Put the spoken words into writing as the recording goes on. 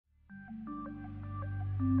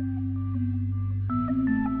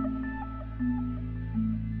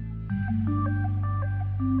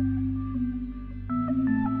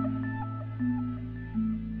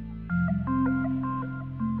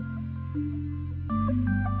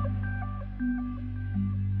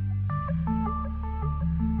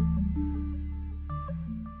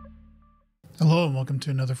Hello and welcome to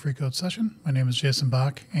another free code session. My name is Jason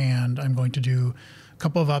Bach and I'm going to do a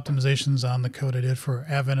couple of optimizations on the code I did for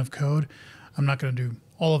Advent of Code. I'm not going to do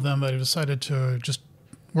all of them, but I decided to just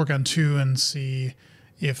work on two and see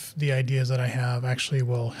if the ideas that I have actually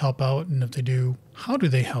will help out, and if they do, how do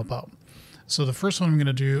they help out? So the first one I'm going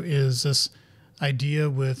to do is this idea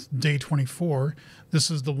with day 24. This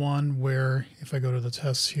is the one where, if I go to the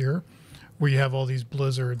tests here, where you have all these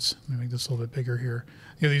blizzards. Let me make this a little bit bigger here.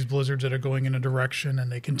 You have these blizzards that are going in a direction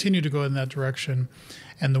and they continue to go in that direction.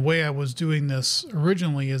 And the way I was doing this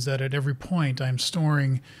originally is that at every point I'm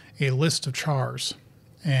storing a list of chars,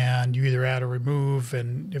 and you either add or remove,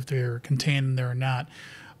 and if they're contained in there or not.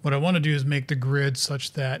 What I want to do is make the grid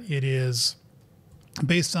such that it is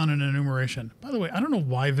based on an enumeration. By the way, I don't know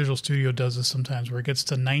why Visual Studio does this sometimes, where it gets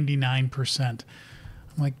to 99%. I'm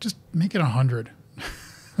like, just make it 100.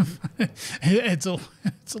 It's a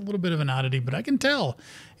little bit of an oddity, but I can tell,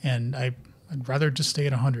 and I'd rather just stay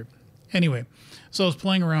at 100. Anyway, so I was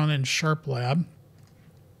playing around in Sharp Lab,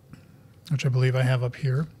 which I believe I have up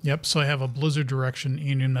here. Yep, so I have a blizzard direction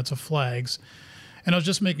enum that's a flags, and I was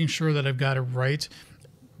just making sure that I've got it right.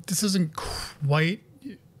 This isn't quite,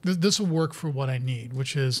 this will work for what I need,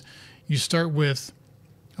 which is you start with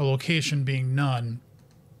a location being none,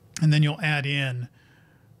 and then you'll add in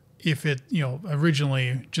if it,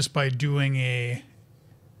 originally just by doing a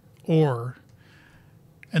OR,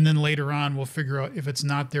 and then later on we'll figure out if it's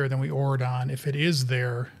not there, then we OR it on. If it is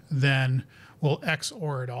there, then we'll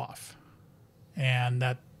XOR it off. And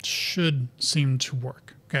that should seem to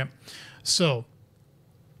work. Okay. So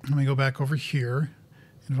let me go back over here.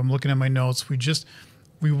 And if I'm looking at my notes,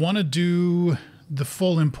 we want to do the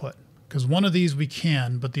full input, because one of these we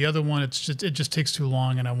can, but the other one, it just takes too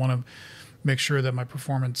long, and I want to make sure that my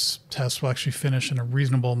performance tests will actually finish in a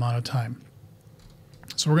reasonable amount of time.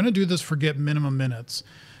 So we're going to do this for get minimum minutes,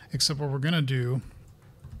 except what we're going to do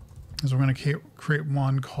is we're going to create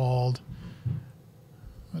one called,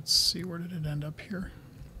 let's see, where did it end up here?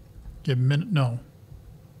 Get minute, no.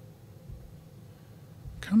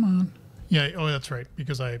 Come on. Yeah, oh, that's right,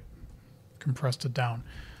 because I compressed it down.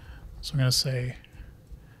 So I'm going to say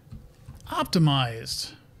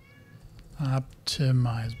optimized.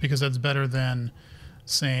 Optimize, because that's better than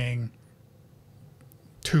saying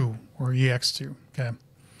 2 or ex2. Okay.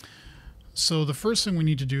 So the first thing we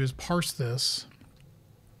need to do is parse this,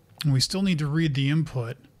 and we still need to read the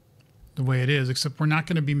input the way it is, except we're not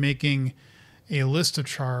going to be making a list of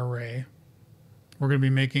char array. We're going to be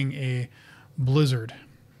making a blizzard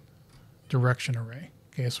direction array.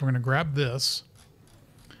 Okay, so we're going to grab this.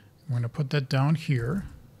 We're going to put that down here.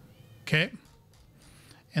 Okay.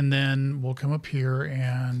 And then we'll come up here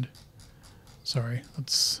and, sorry,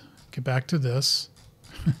 let's get back to this.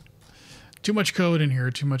 Too much code in here,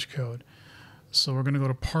 too much code. So we're going to go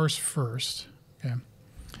to parse first. Okay.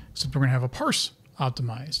 So we're going to have a parse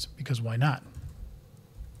optimized, because why not?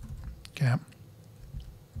 Okay.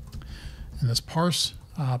 And this parse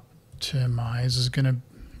optimize is going to,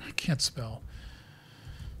 I can't spell.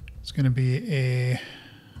 It's going to be a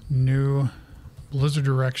new blizzard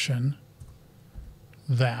direction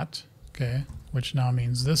that, okay, which now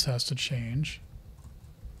means this has to change.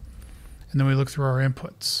 And then we look through our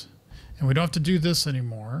inputs, and we don't have to do this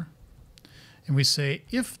anymore. And we say,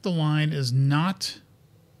 if the line is not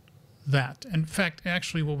that. In fact,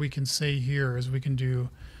 actually what we can say here is we can do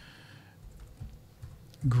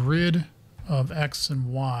grid of X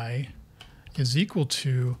and Y is equal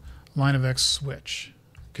to line of X switch.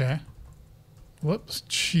 Okay. Whoops,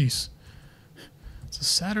 jeez. It's a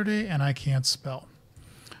Saturday and I can't spell.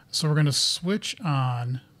 So we're going to switch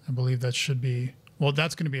on, I believe that should be, well,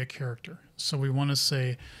 that's going to be a character. So we want to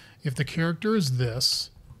say, if the character is this,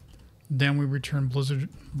 then we return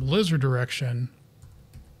blizzard direction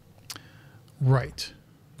right.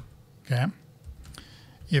 Okay.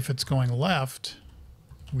 If it's going left,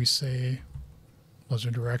 we say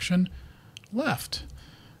blizzard direction left.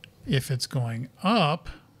 If it's going up,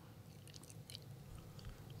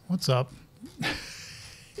 what's up?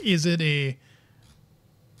 Is it a,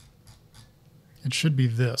 it should be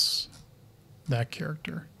this, that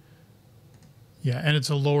character. Yeah, and it's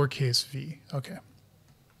a lowercase v. Okay.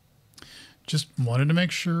 Just wanted to make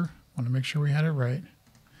sure we had it right.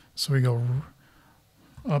 So we go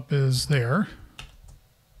up is there.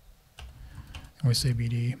 And we say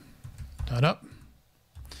bd dot up.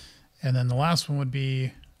 And then the last one would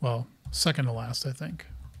be, well, second to last, I think.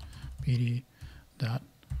 bd dot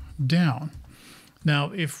down.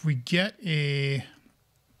 Now, if we get a,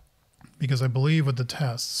 because I believe with the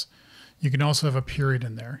tests, you can also have a period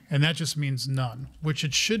in there, and that just means none, which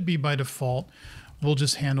it should be by default. We'll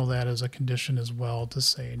just handle that as a condition as well to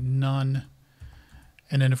say none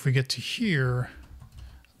And then if we get to here,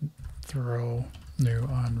 throw new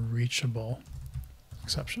unreachable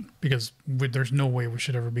exception, because there's no way we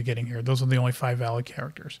should ever be getting here. Those are the only 5 valid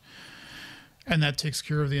characters. And that takes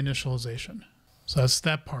care of the initialization. So that's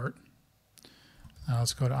that part. Now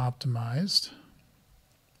let's go to optimized.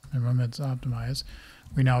 Remember, it's optimized.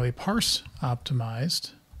 We now have a parse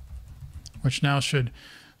optimized, which now should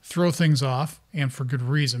throw things off, and for good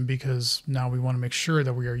reason, because now we want to make sure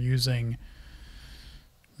that we are using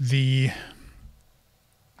the,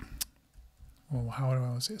 well, how do I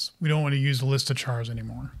want to say this? We don't want to use the list of chars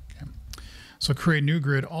anymore. Okay. So create new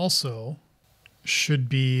grid also should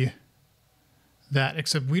be that,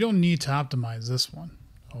 except we don't need to optimize this one.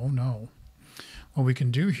 Oh no. What we can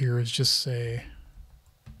do here is just say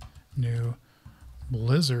new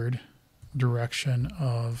blizzard direction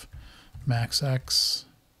of max X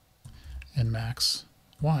and max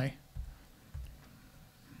Y.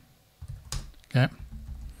 Okay.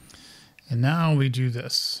 And now we do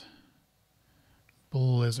this.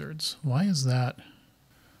 Blizzards. Why is that?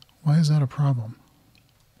 Why is that a problem?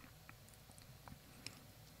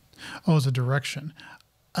 Oh, it's a direction.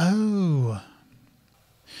 Oh.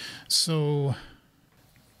 So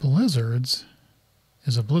blizzards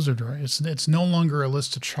is a blizzard direction. It's no longer a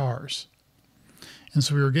list of chars. And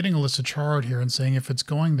so we were getting a list of char here and saying if it's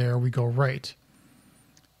going there, we go right.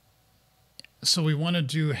 So we want to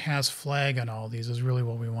do has flag on all these is really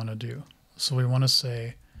what we want to do. So we want to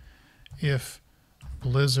say if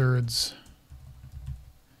blizzards,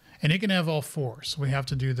 and it can have all 4. So we have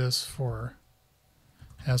to do this for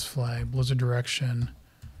has flag, blizzard direction.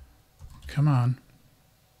 Come on.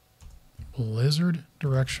 Blizzard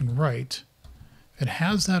direction right. If it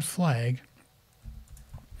has that flag,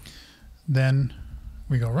 then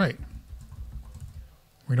we go right.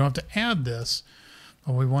 We don't have to add this.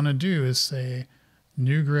 What we want to do is say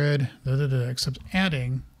new grid, except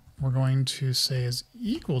adding, we're going to say is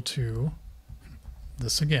equal to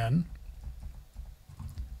this again.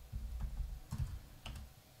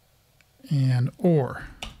 And or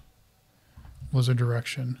blizzard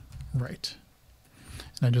direction right.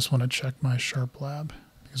 And I just want to check my sharp lab,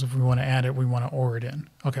 because if we want to add it, we want to or it in.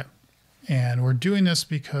 Okay. And we're doing this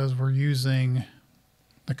because we're using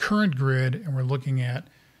the current grid and we're looking at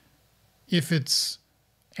if it's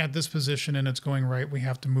at this position and it's going right, we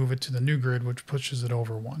have to move it to the new grid, which pushes it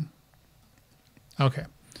over 1. Okay.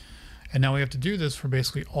 And now we have to do this for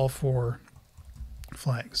basically all 4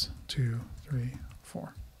 flags. 2, 3,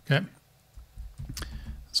 4. Okay.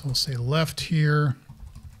 So we'll say left here,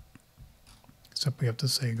 except we have to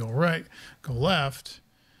say go right, go left,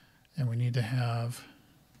 and we need to have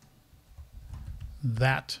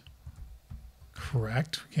that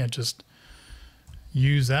correct. We can't just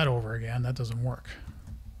use that over again. That doesn't work.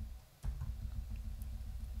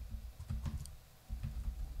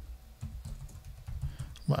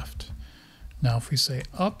 Left. Now if we say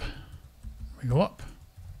up, we go up.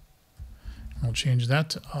 And we'll change that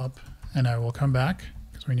to up, and I will come back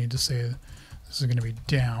because we need to say this is going to be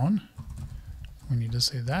down. We need to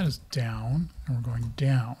say that is down, and we're going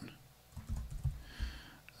down.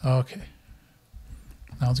 Okay.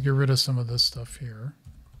 Now let's get rid of some of this stuff here.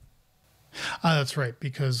 That's right,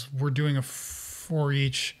 because we're doing a for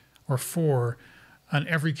each or for on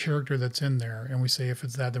every character that's in there, and we say if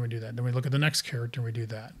it's that, then we do that. Then we look at the next character and we do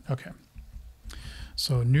that. Okay.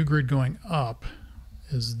 So new grid going up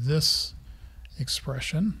is this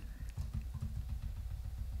expression.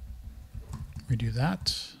 We do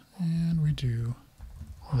that, and we do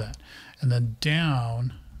that. And then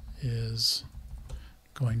down is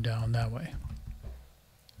going down that way.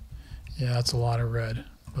 Yeah, that's a lot of red,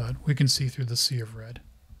 but we can see through the sea of red.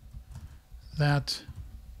 That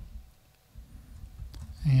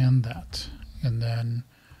and that. And then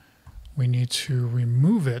we need to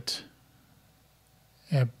remove it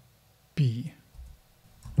at B.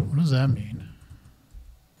 What does that mean?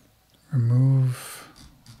 Remove.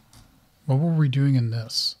 What were we doing in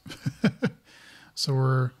this? So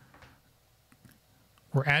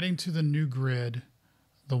we're adding to the new grid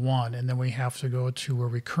the 1, and then we have to go to where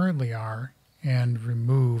we currently are and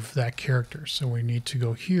remove that character. So we need to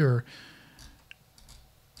go here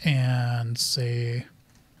and say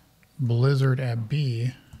blizzard at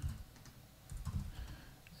B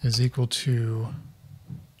is equal to,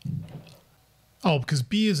 oh, because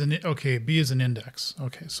B is an, okay, B is an index.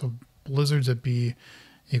 Okay, so blizzards at B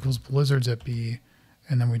equals blizzards at B,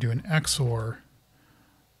 and then we do an XOR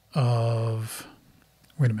of,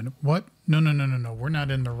 wait a minute, what? No, we're not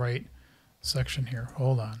in the right section here.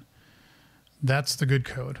 Hold on. That's the good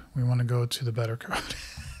code. We want to go to the better code.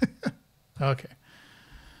 Okay.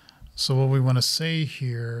 So what we want to say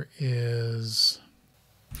here is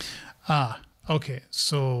Okay,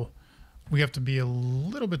 so we have to be a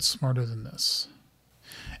little bit smarter than this.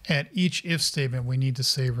 At each if statement, we need to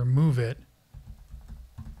say remove it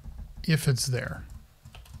if it's there.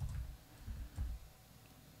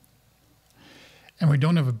 And we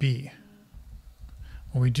don't have a B.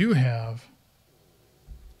 What we do have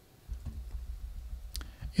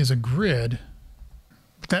is a grid.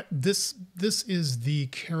 That this is the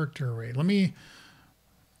character array. Let me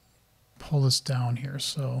pull this down here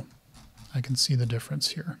so I can see the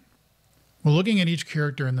difference here. We're looking at each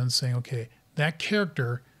character and then saying, okay, that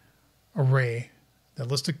character array, that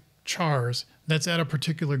list of chars, that's at a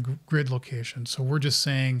particular grid location. So we're just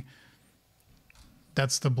saying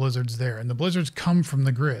that's the blizzards there. And the blizzards come from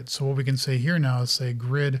the grid. So what we can say here now is say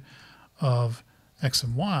grid of X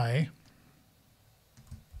and Y.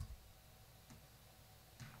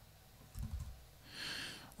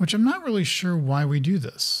 Which I'm not really sure why we do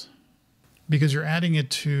this. Because you're adding it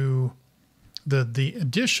to the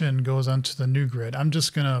addition goes onto the new grid. I'm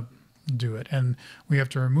just going to do it. And we have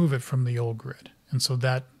to remove it from the old grid. And so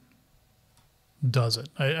that does it.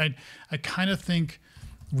 I kind of think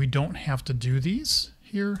we don't have to do these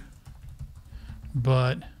here,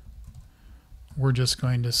 but we're just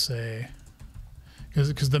going to say,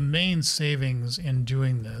 because the main savings in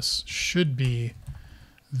doing this should be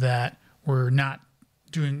that we're not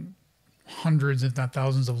doing hundreds, if not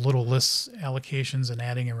thousands, of little lists, allocations, and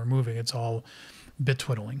adding and removing. It's all bit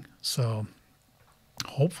twiddling. So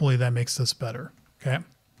hopefully that makes this better. Okay.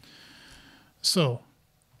 So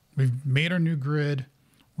we've made our new grid.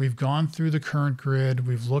 We've gone through the current grid.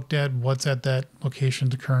 We've looked at what's at that location,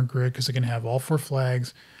 the current grid, because it can have all 4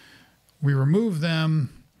 flags. We remove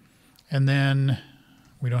them, and then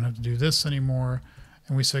we don't have to do this anymore.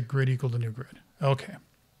 And we set grid equal to new grid. Okay.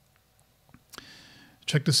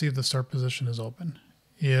 Check to see if the start position is open.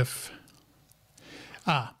 If,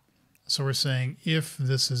 so we're saying if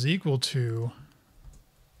this is equal to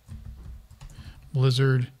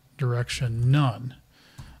blizzard direction none,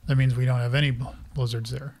 that means we don't have any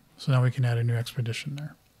blizzards there. So now we can add a new expedition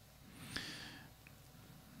there.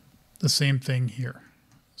 The same thing here.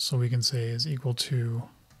 So we can say is equal to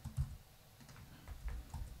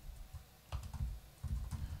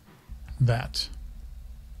that.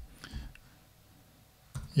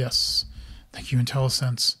 Yes. Thank you,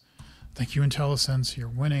 IntelliSense. Thank you, IntelliSense. You're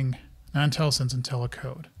winning. Not IntelliSense,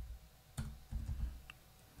 IntelliCode.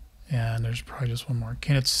 And there's probably just one more.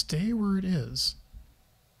 Can it stay where it is?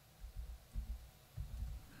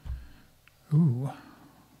 Ooh. Well,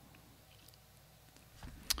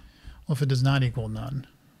 if it does not equal none.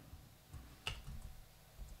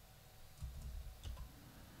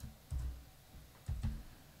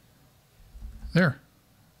 There.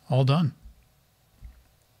 All done.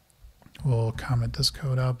 We'll comment this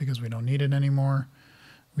code out because we don't need it anymore.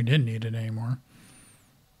 We didn't need it anymore.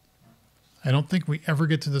 I don't think we ever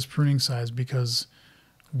get to this pruning size because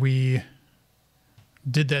we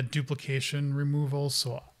did that duplication removal.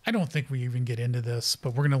 So I don't think we even get into this,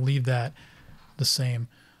 but we're going to leave that the same.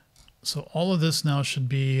 So all of this now should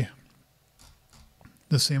be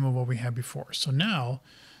the same of what we had before. So now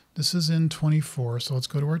this is in 24. So let's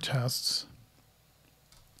go to our tests.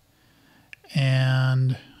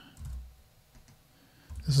 And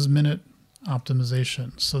this is minute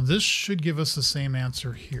optimization. So this should give us the same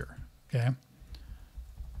answer here. Okay.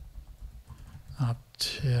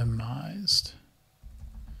 Optimized.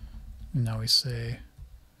 And now we say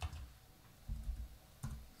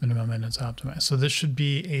minimum minutes optimized. So this should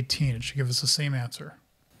be 18. It should give us the same answer.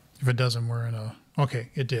 If it doesn't, we're in a, okay,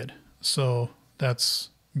 it did. So that's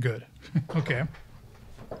good. Okay.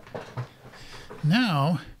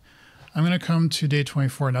 Now I'm going to come to day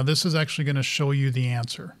 24. Now this is actually going to show you the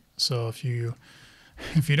answer. So if you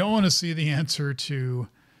don't want to see the answer to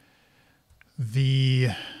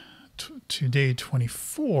day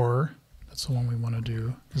 24, that's the one we want to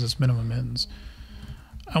do because it's minimum ends.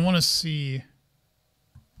 I want to see,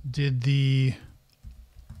 does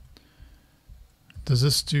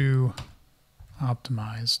this do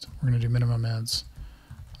optimized? We're going to do minimum ends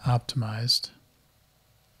optimized.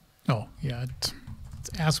 Oh yeah, it's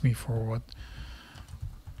ask me for what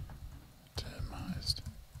optimized.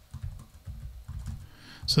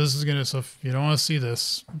 So this is going to, so if you don't want to see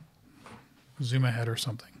this, zoom ahead or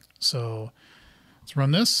something. So let's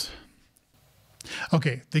run this.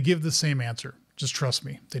 Okay, they give the same answer. Just trust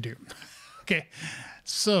me, they do. Okay,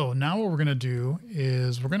 so now what we're going to do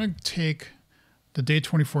is we're going to take the day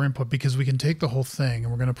 24 input because we can take the whole thing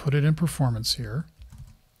and we're going to put it in performance here.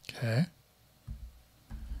 Okay.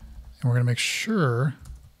 And we're going to make sure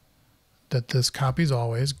that this copies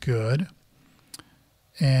always. Good.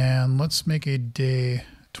 And let's make a day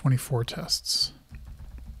 24 tests.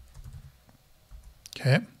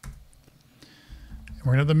 Okay. And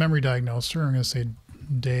we're going to have the memory diagnoser. I'm going to say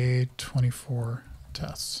day 24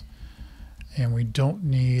 tests. And we don't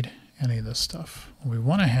need any of this stuff. What we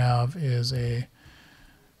want to have is a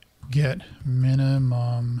get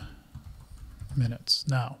minimum minutes.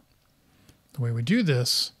 Now, the way we do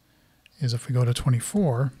this is if we go to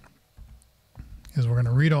 24, is we're going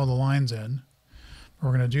to read all the lines in. We're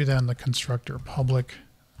going to do that in the constructor, public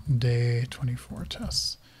day 24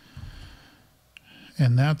 tests.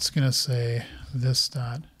 And that's going to say this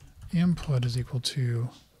dot input is equal to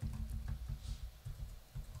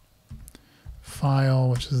file,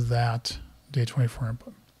 which is that day 24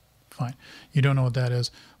 input. Fine. You don't know what that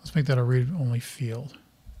is. Let's make that a read-only field.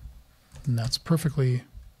 And that's perfectly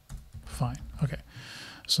fine. Okay.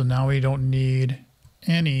 So now we don't need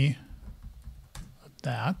any of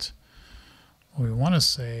that. What we want to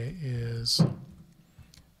say is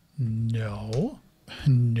no,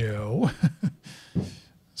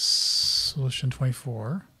 solution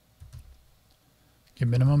 24, get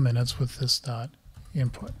minimum minutes with this dot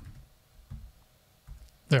input.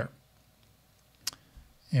 There.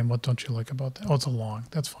 And what don't you like about that? Oh, it's a long.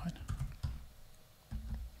 That's fine.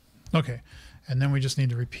 Okay. And then we just need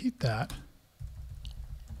to repeat that.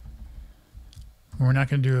 We're not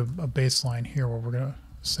going to do a baseline here. What we're going to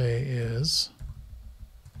say is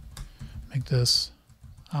make this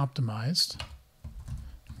optimized.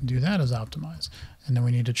 Do that as optimized. And then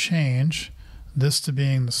we need to change this to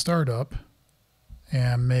being the startup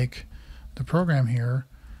and make the program here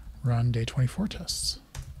run day 24 tests.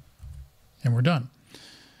 And we're done.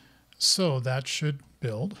 So that should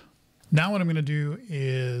build. Now what I'm going to do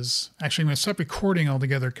is, actually I'm going to stop recording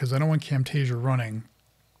altogether because I don't want Camtasia running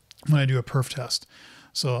when I do a perf test.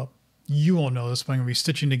 So you won't know this, but I'm going to be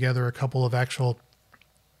stitching together a couple of actual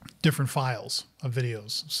different files of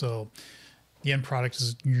videos. So the end product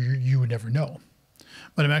is you would never know.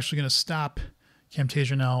 But I'm actually going to stop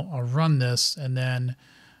Camtasia now. I'll run this and then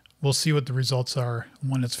we'll see what the results are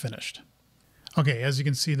when it's finished. Okay, as you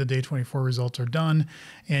can see, the day 24 results are done.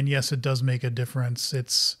 And yes, it does make a difference.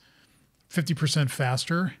 It's 50%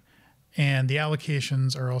 faster, and the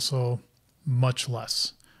allocations are also much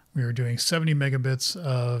less. We were doing 70 megabytes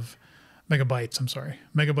of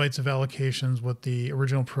allocations with the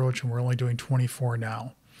original approach, and we're only doing 24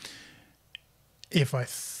 now. If I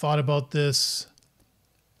thought about this,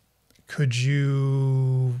 could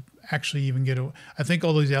you actually even get a, I think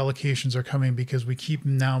all these allocations are coming because we keep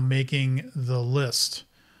now making the list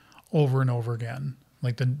over and over again,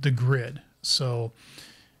 like the grid. So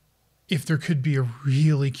if there could be a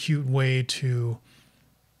really cute way to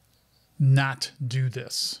not do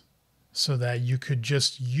this so that you could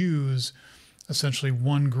just use essentially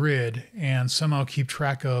one grid and somehow keep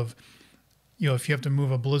track of, you know, if you have to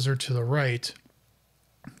move a blizzard to the right,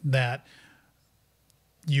 that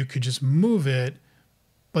you could just move it.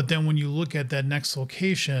 But then when you look at that next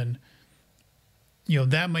location, you know,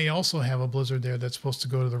 that may also have a blizzard there that's supposed to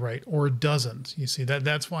go to the right, or it doesn't. You see,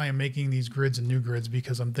 that's why I'm making these grids and new grids,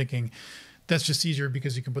 because I'm thinking that's just easier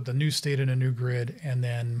because you can put the new state in a new grid and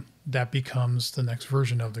then that becomes the next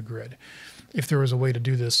version of the grid. If there was a way to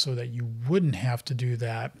do this so that you wouldn't have to do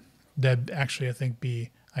that, that'd actually, I think,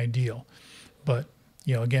 be ideal. But,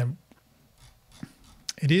 you know, again,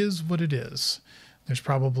 it is what it is. There's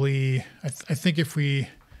probably, I think if we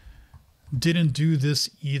didn't do this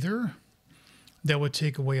either, that would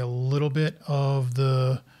take away a little bit of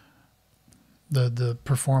the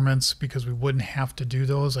performance because we wouldn't have to do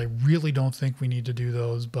those. I really don't think we need to do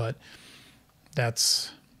those, but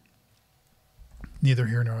that's neither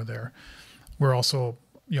here nor there. We're also,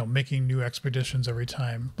 you know, making new expeditions every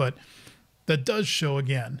time, but that does show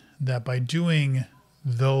again that by doing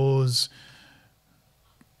those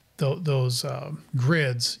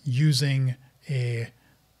grids using a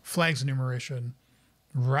flags enumeration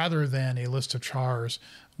rather than a list of chars,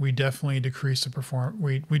 we definitely decrease the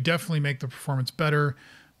we definitely make the performance better,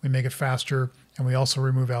 we make it faster, and we also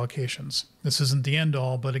remove allocations. This isn't the end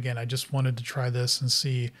all, but again, I just wanted to try this and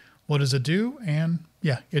see what does it do, and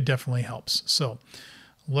yeah, it definitely helps. So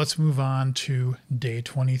let's move on to day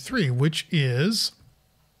 23, which is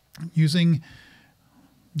using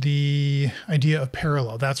the idea of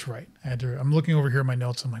parallel. That's right. I'm looking over here at my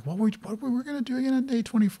notes. I'm like, what were we going to do again on day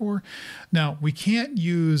 24? Now, we can't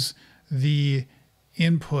use the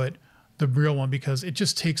input, the real one, because it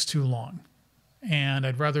just takes too long. And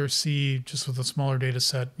I'd rather see, just with a smaller data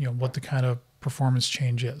set, you know, what the kind of performance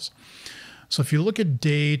change is. So if you look at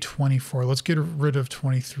day 24, let's get rid of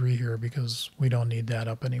 23 here because we don't need that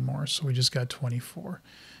up anymore. So we just got 24.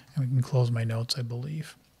 And we can close my notes, I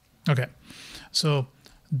believe. Okay. So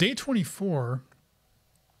Day 24.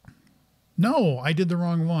 No, I did the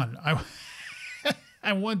wrong one.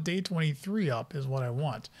 I want day 23 up is what I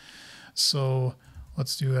want. So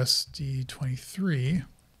let's do SD23.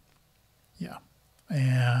 Yeah.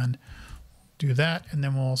 And do that. And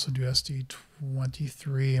then we'll also do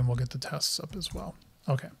SD23 and we'll get the tests up as well.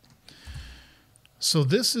 Okay. So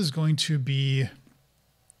this is going to be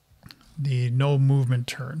the no movement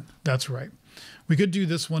turn. That's right. We could do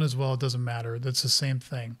this one as well. It doesn't matter. That's the same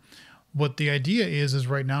thing. What the idea is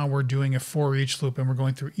right now we're doing a for each loop and we're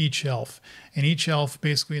going through each elf. And each elf,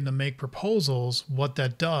 basically in the make proposals, what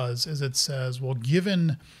that does is it says, well,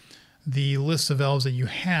 given the list of elves that you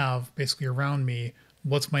have basically around me,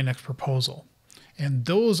 what's my next proposal? And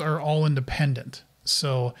those are all independent.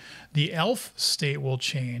 So the elf state will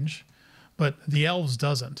change, but the elves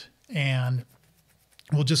doesn't. And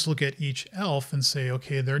we'll just look at each elf and say,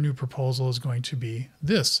 okay, their new proposal is going to be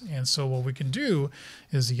this. And so what we can do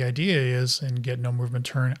is the idea is, and get no movement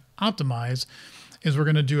turn optimized, is we're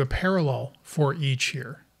going to do a parallel for each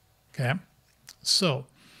here. Okay. So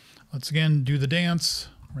let's again do the dance.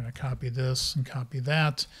 We're going to copy this and copy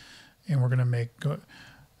that. And we're going to make go.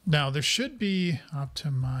 Now there should be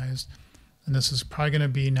optimized. And this is probably going to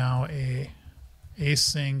be now a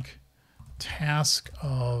async task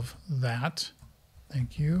of that.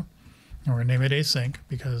 Thank you. And we're going to name it async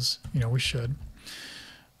because, you know, we should.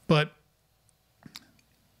 But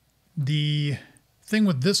the thing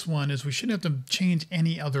with this one is we shouldn't have to change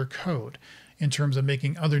any other code in terms of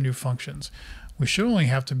making other new functions. We should only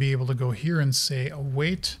have to be able to go here and say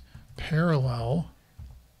await parallel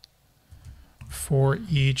for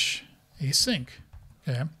each async.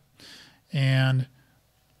 Okay. And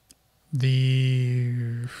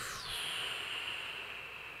the...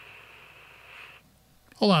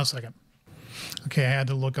 Hold on a second. Okay, I had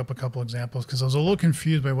to look up a couple examples because I was a little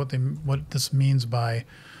confused by what this means by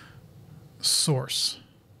source.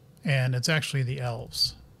 And it's actually the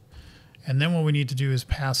elves. And then what we need to do is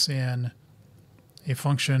pass in a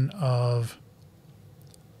function of,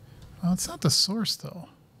 well, it's not the source though.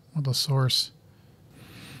 Well, the source,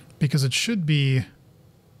 because it should be,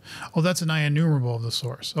 oh, that's an IEnumerable of the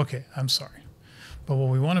source. Okay, I'm sorry. But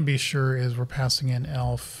what we want to be sure is we're passing in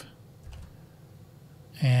elf.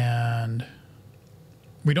 And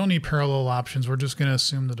we don't need parallel options. We're just going to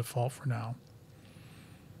assume the default for now.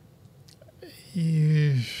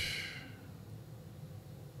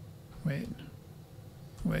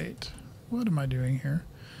 Wait. What am I doing here?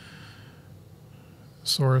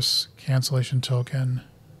 Source cancellation token.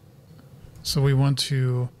 So we want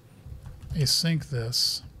to async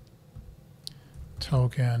this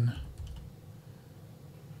token.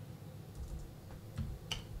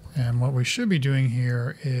 And what we should be doing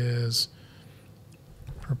here is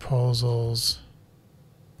proposals,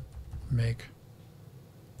 make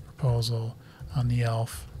proposal on the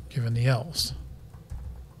elf given the elves.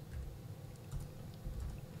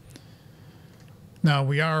 Now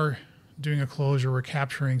we are doing a closure. We're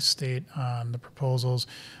capturing state on the proposals.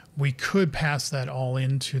 We could pass that all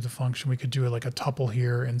into the function. We could do it like a tuple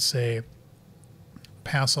here and say,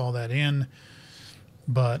 pass all that in.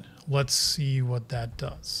 But let's see what that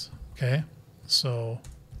does. Okay, so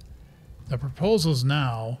the proposals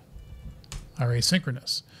now are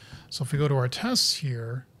asynchronous. So if we go to our tests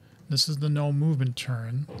here, this is the no movement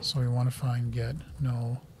turn. So we want to find get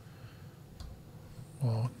no.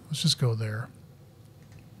 Well, let's just go there.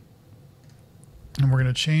 And we're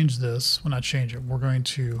going to change this. Well, not change it. We're going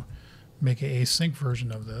to make an async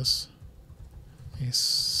version of this.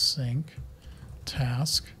 Async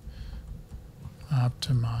task.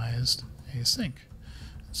 Optimized async.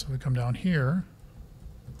 So we come down here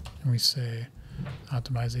and we say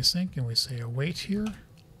optimize async and we say await here.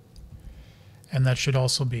 And that should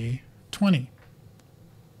also be 20.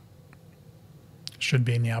 Should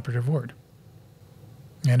be in the operative word.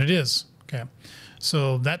 And it is. Okay.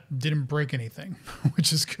 So that didn't break anything,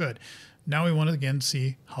 which is good. Now we want to again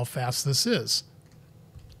see how fast this is.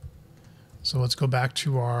 So let's go back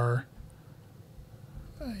to our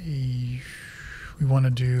we want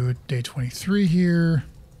to do day 23 here.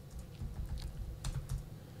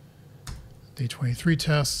 Day 23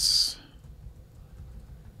 tests.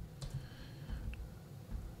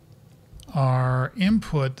 Our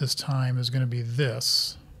input this time is going to be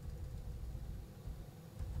this.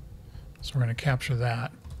 So we're going to capture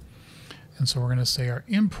that. And so we're going to say our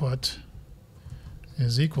input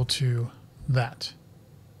is equal to that.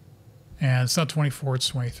 And it's not 24, it's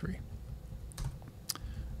 23.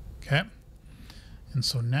 Okay. And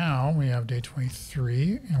so now we have day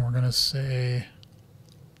 23, and we're going to say,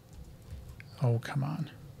 oh, come on.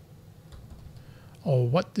 Oh,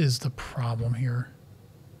 what is the problem here?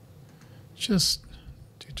 just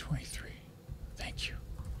do 23. Thank you.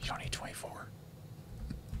 You don't need 24.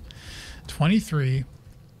 23,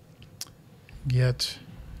 get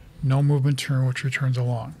no movement turn, which returns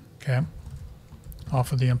along, okay,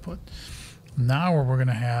 off of the input. Now what we're going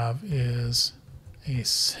to have is a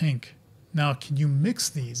sync. Now, can you mix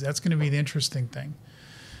these? That's going to be the interesting thing.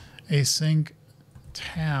 Async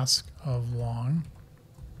task of long,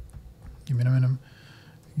 minimum,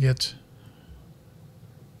 get,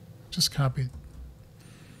 just copy,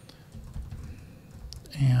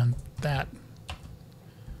 and that,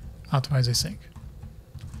 optimize async.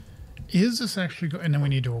 Is this actually going, and then we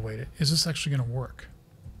need to await it. Is this actually going to work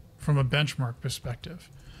from a benchmark perspective?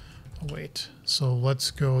 Await. So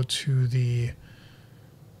let's go to the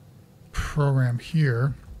program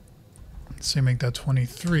here. Say make that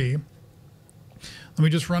 23. Let me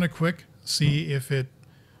just run it quick, see if it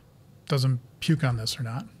doesn't puke on this or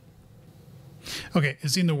not. Okay, it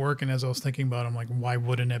seemed to work, and as I was thinking about it, I'm like, why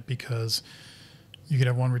wouldn't it? Because you could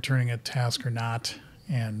have one returning a task or not,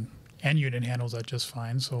 and unit handles that just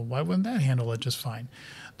fine, so why wouldn't that handle it just fine?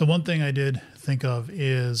 The one thing I did think of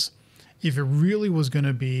is if it really was going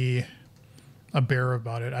to be a bear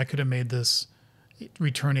about it, I could have made this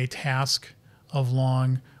return a task of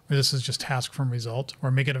long, or this is just task from result,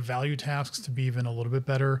 or make it a value tasks to be even a little bit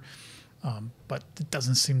better, but it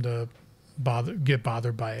doesn't seem to get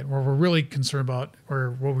bothered by it. What we're really concerned about,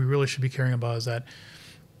 or what we really should be caring about, is that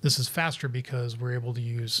this is faster because we're able to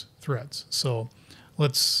use threads. So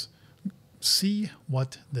let's see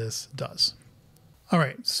what this does. All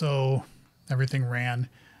right, so everything ran,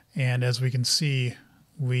 and as we can see,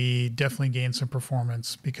 we definitely gained some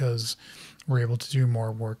performance because we're able to do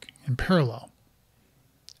more work in parallel.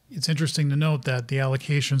 It's interesting to note that the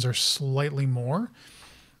allocations are slightly more.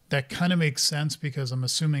 That kind of makes sense because I'm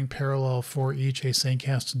assuming parallel for each async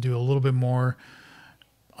has to do a little bit more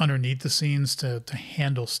underneath the scenes to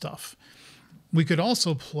handle stuff. We could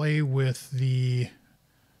also play with the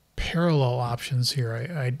parallel options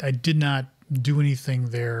here. I did not do anything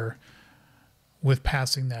there with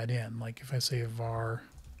passing that in. Like if I say var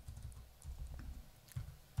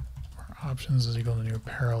options is equal to new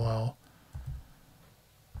parallel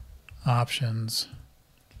options,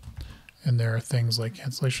 and there are things like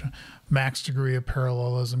cancellation, max degree of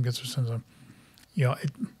parallelism gets some, you know,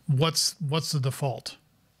 what's the default?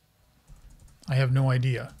 I have no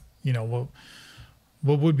idea. You know,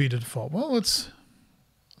 what would be the default? Well, let's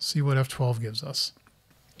see what F12 gives us.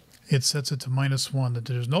 It sets it to -1, that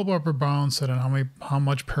there's no upper bound set on how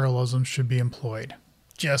much parallelism should be employed.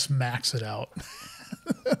 Just max it out.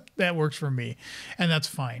 That works for me, and that's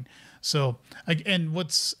fine. So, and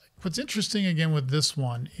what's interesting again with this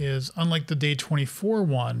one is, unlike the day 24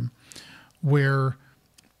 one, where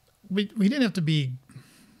we didn't have to be,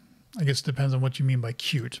 I guess it depends on what you mean by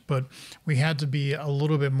cute, but we had to be a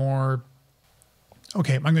little bit more,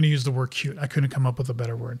 okay, I'm going to use the word cute. I couldn't come up with a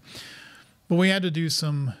better word. But we had to do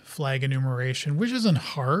some flag enumeration, which isn't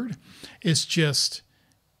hard. It's just,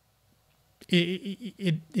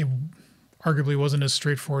 it arguably wasn't as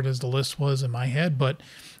straightforward as the list was in my head, but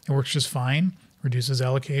it works just fine, reduces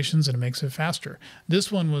allocations, and it makes it faster.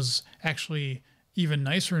 This one was actually even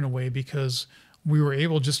nicer in a way because we were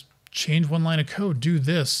able to just change one line of code, do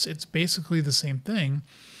this. It's basically the same thing.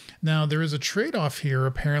 Now, there is a trade-off here,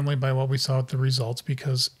 apparently, by what we saw with the results,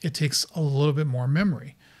 because it takes a little bit more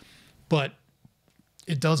memory, but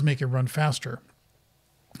it does make it run faster.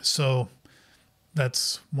 So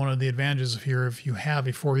that's one of the advantages of here. If you have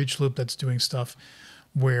a for each loop that's doing stuff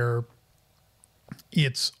where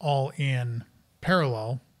it's all in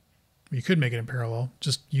parallel, you could make it in parallel,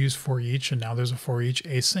 just use for each, and now there's a for each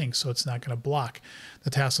async, so it's not going to block. The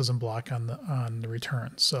task doesn't block on the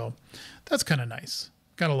return. So that's kind of nice.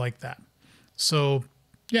 Gotta like that. So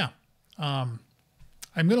yeah, I'm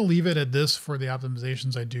going to leave it at this for the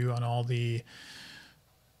optimizations I do on all the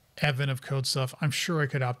advent of code stuff. I'm sure I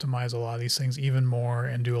could optimize a lot of these things even more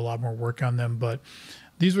and do a lot more work on them, but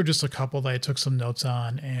these were just a couple that I took some notes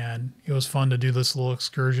on, and it was fun to do this little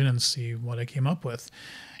excursion and see what I came up with.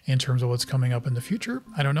 In terms of what's coming up in the future,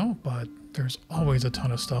 I don't know, but there's always a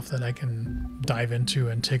ton of stuff that I can dive into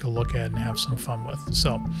and take a look at and have some fun with.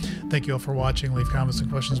 So thank you all for watching. Leave comments and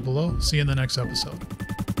questions below. See you in the next episode.